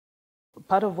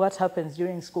Part of what happens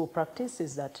during school practice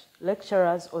is that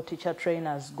lecturers or teacher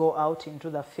trainers go out into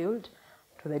the field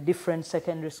to the different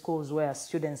secondary schools where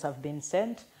students have been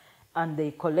sent, and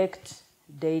they collect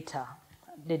data.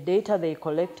 The data they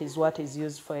collect is what is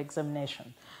used for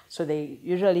examination. So they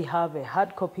usually have a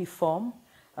hard copy form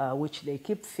which they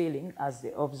keep filling as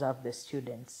they observe the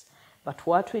students. But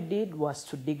what we did was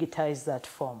to digitize that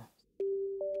form.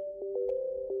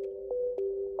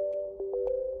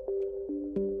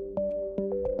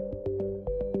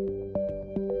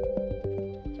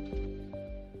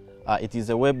 It is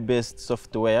a web-based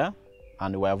software,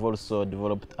 and we have also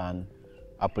developed an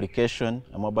application,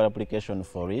 a mobile application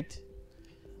for it.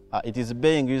 It is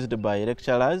being used by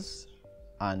lecturers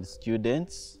and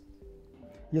students.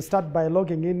 You start by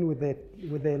logging in with a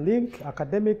link,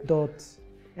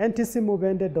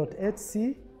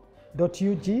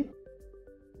 academic.ntcmovende.hc.ug.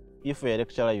 If you're a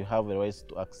lecturer, you have the right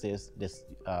to access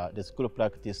the school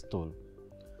practice tool.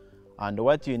 And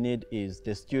what you need is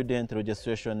the student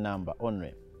registration number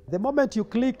only. The moment you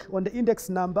click on the index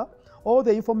number, all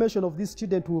the information of this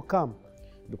student will come.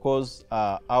 Because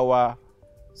our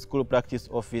school practice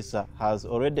officer has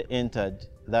already entered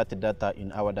that data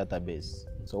in our database.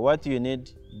 So what you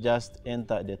need, just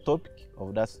enter the topic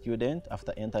of that student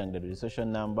after entering the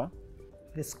registration number.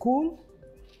 The school,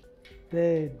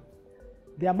 the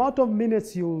amount of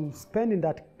minutes you spend in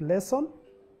that lesson,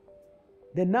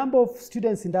 the number of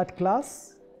students in that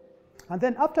class, and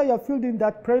then after you have filled in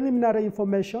that preliminary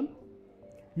information,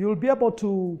 you will be able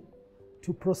to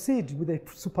proceed with the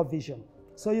supervision.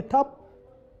 So you tap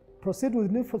proceed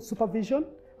with new supervision,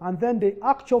 and then the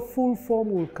actual full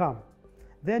form will come.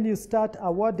 Then you start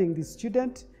awarding the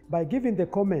student by giving the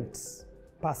comments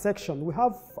per section. We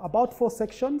have about 4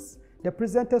 sections: the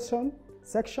presentation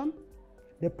section,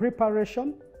 the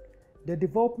preparation, the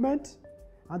development,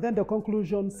 and then the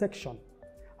conclusion section.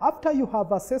 After you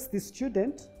have assessed the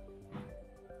student,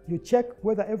 you check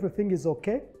whether everything is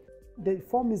okay. The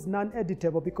form is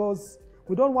non-editable because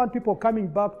we don't want people coming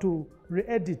back to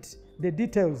re-edit the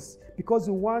details, because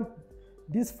we want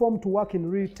this form to work in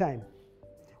real time.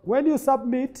 When you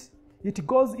submit, it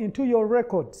goes into your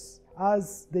records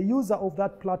as the user of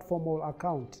that platform or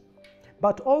account.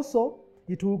 But also,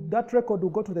 that record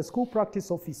will go to the school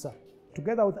practice officer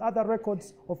together with other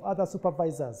records of other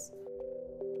supervisors.